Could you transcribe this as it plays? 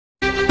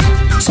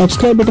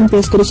Subscribe button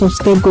press कर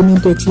subscribe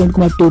करनियंतु excellent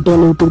Kumar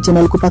tutorial YouTube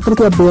channel को पाकर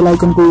के बेल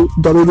आइकन को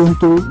दबाइ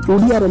दियंतु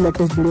ओडिया रे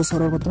लेटेस्ट वीडियो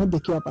सर्वप्रथम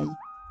देखिया पाई।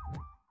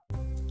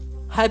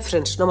 हाय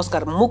फ्रेंड्स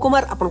नमस्कार मु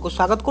कुमार आपको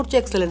स्वागत करछु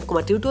एक्सीलेंट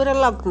कुमार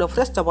ट्यूटोरियल न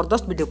फ्रेश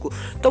जबरदस्त वीडियो को।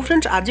 तो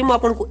फ्रेंड्स आज मु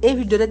आपको ए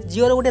वीडियो रे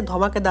जियो रे गोटे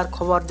धमाकेदार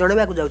खबर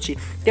जणाबा को जाउछि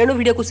तेनु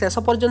वीडियो को शेष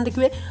पर्यंत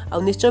देखिबे आ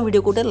निश्चय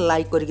वीडियो को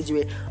लाइक करके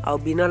जिवे आ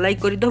बिना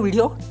लाइक करी तो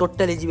वीडियो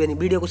टोटली जिवेनी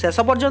वीडियो को शेष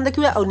पर्यंत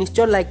देखिबे आ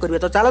निश्चय लाइक करबे।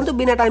 तो चलंतु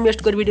बिना टाइम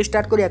वेस्ट कर वीडियो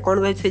स्टार्ट करिया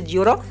कोन रहि से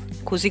जियो रो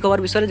खुशी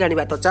खबर विषय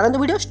जानिबा। तो चलंतु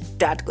वीडियो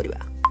स्टार्ट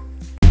करिबा।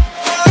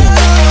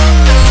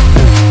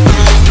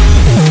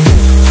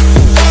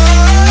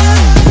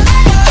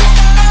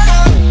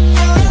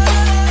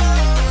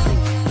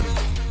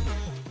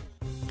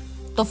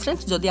 तो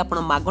फ्रेंड्स जदि आप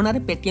मागणार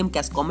पेटीएम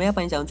कैश कमाया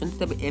चाहते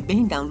तेज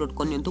एवं डाउनलोड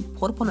करनी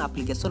फोर फोन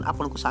एप्लिकेशन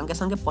आपको सांगे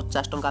सांगे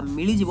 50 टंका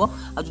मिल जाव।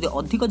 आदि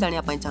अधिक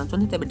जानापी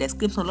चाहते तेज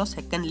डिस्क्रिप्शन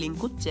सेकेंड लिंक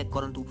को चेक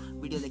करूँ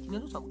वीडियो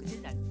देखने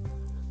सब।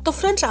 तो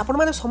फ्रेंड्स आपण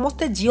मैंने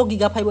समस्ते जियो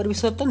गिगाफाइबर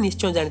विषय तो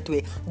निश्चय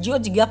जानते जियो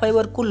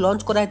गिगाफाइबर को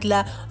लॉन्च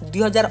कराइला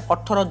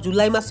 2018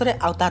 जुलाई मासरे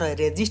आ तार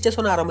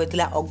रेजिस्ट्रेशन आरंभ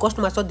होता अगस्ट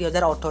मास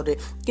 2018 रे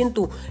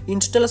किंतु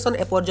इंस्टॉलेशन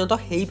एपर्यंत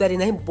हो पारि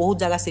ना बहुत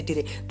जगह सिटी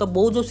रे। तो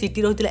बहुत जो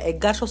सिटी रही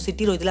 1100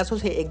 सिटी रही सो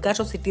से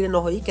 1100 सिटी न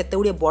होई केते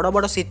गुडे बड़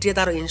बड़ सिटी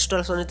तार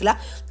इंस्टॉलेशन होता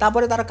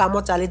तापर तार काम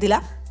चली।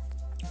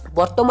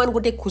 वर्तमान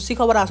गोटे खुशी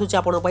खबर आसूची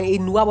आपई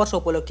नुआ वर्ष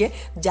उपलक्षे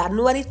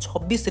जनवरी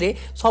 26 रे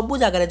सबु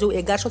जगह जो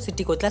 1100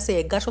 सिटी कहता से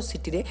 1100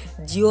 सिटी रे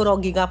जियो रो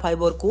गिगा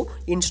फाइबर को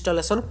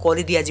इंस्टॉलेशन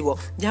कर दिया जिवो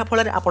जहाँ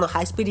फल आप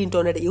हाई स्पीड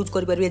इंटरनेट यूज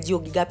करेंगे। जियो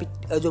गिगा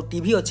जो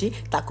टीवी अच्छी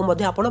ताको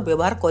मध्य आप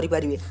व्यवहार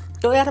करेंगे।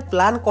 तो यार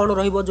प्लान कौन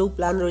रहिबो जो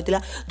प्लान रही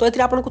तो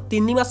ये आपको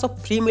 3 मास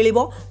फ्री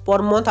मिलिबो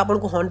पर मंथ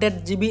आपको 100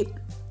 GB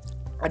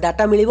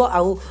डाटा मिलिबो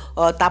आउ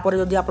तापर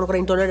जदि आपनकर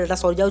इंटरनेट डाटा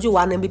सर जाउची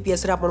 1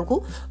 Mbps रे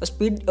आपनको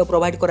स्पीड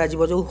प्रोवाइड करा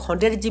जिवो जो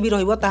 100 GB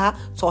रहिबो ताहा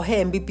 100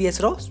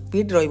 Mbps रो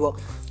स्पीड रहिबो।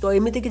 तो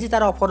एमिति किछि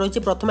तार ऑफर रहिछि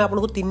प्रथमे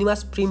आपनको 3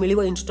 मास फ्री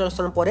मिलिबो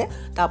इंस्टॉलेशन परे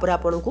तापर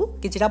आपनको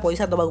किछिटा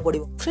पैसा दबाक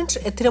पड़िबो। फ्रेंड्स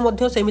एथिरे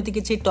मध्ये सेमिति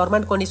किछि टर्म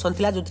एंड कंडीशन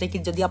थिला जोथरे कि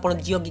जदि आपण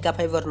जियो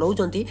गिगाफाइबर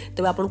नउचंती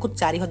तबे आपनको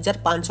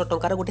 4500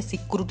 टंकार गोटे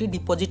सिक्यूरिटी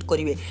डिपॉजिट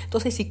करिवे। तो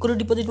से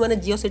सिक्यूरिटी डिपॉजिट माने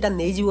जियो सेटा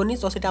नै जीवोनी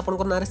तो सेटा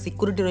आपनकर नारे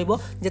सिक्यूरिटी रहिबो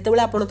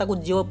जेतेबेले आपण ताको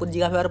जियो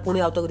गिगाफाइबर पुनी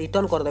आउ तो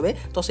रिटर्न करदेवे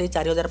तो से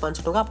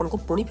 4500 टंका आपको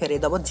पुणी फेरई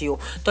दब जियो।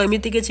 तो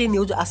एमती किसी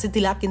न्यूज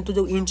आसीला किंतु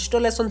जो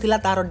इंस्टॉलेशन थिला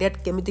तार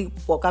डेट केमिति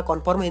पक्का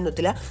कन्फर्म हो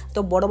नथिला।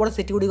 तो बड़ बड़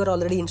सिटी गुडी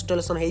ऑलरेडी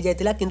इंस्टॉलेशन हो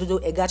जाइतिला किंतु जो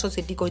 1100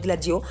 सिटी कहितिला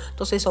जियो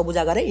तो से सब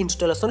जगह रे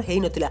इंस्टॉलेशन हो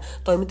नथिला।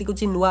 तो एमती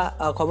कुछ नुआ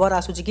खबर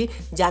आसुची कि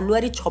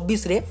जनवरी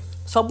 26 रे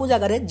सबु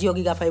जगह रे जियो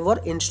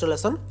गिगाफाइबर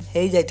इंस्टॉलेशन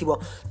हो जाइतिबो।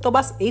 तो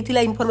बस एई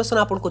थिला इन्फॉर्मेशन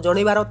आपको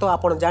जणैबार। तो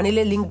आपण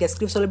जानिले लिंक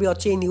डिस्क्रिप्शन भी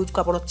अच्छी न्यूज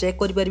को आप चेक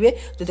कर पारे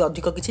जदि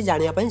अधिक किसी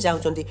जानिया पई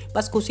चाहउचंती।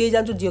 बस खुशी हो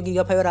जांतु जियो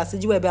गिगाफाइबर आसी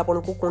जिवो एबे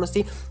आपनको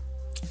कोनोसी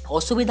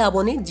असुविधा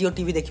हेनी जियो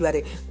टीवी देखिबारे।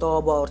 तो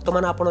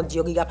वर्तमान आप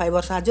जियो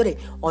गिगाफाइबर साहाय्य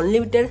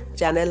अनलिमिटेड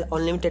चैनल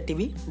अनलिमिटेड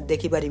टीवी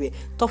देखिपारे।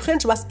 तो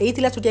फ्रेंड्स बस यही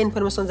थिला छोटिया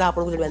इन्फॉर्मेशन जहाँ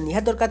आपको जानवा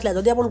निहात दरकार था।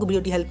 जदि आपको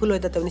वीडियो हेल्पफुल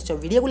होता है निश्चय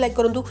वीडियो को लाइक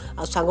करूँ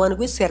और सांग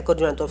भी शेयर कर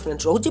दिखाँ। तो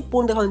फ्रेंड्स रोचे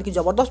पुणी देखा कि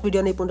जबरदस्त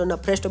वीडियो नहीं पुणी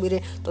फ्रेश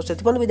टॉपिक। तो से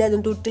विदाय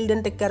दिंतु till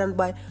then take care and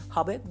bye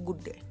have a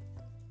good day.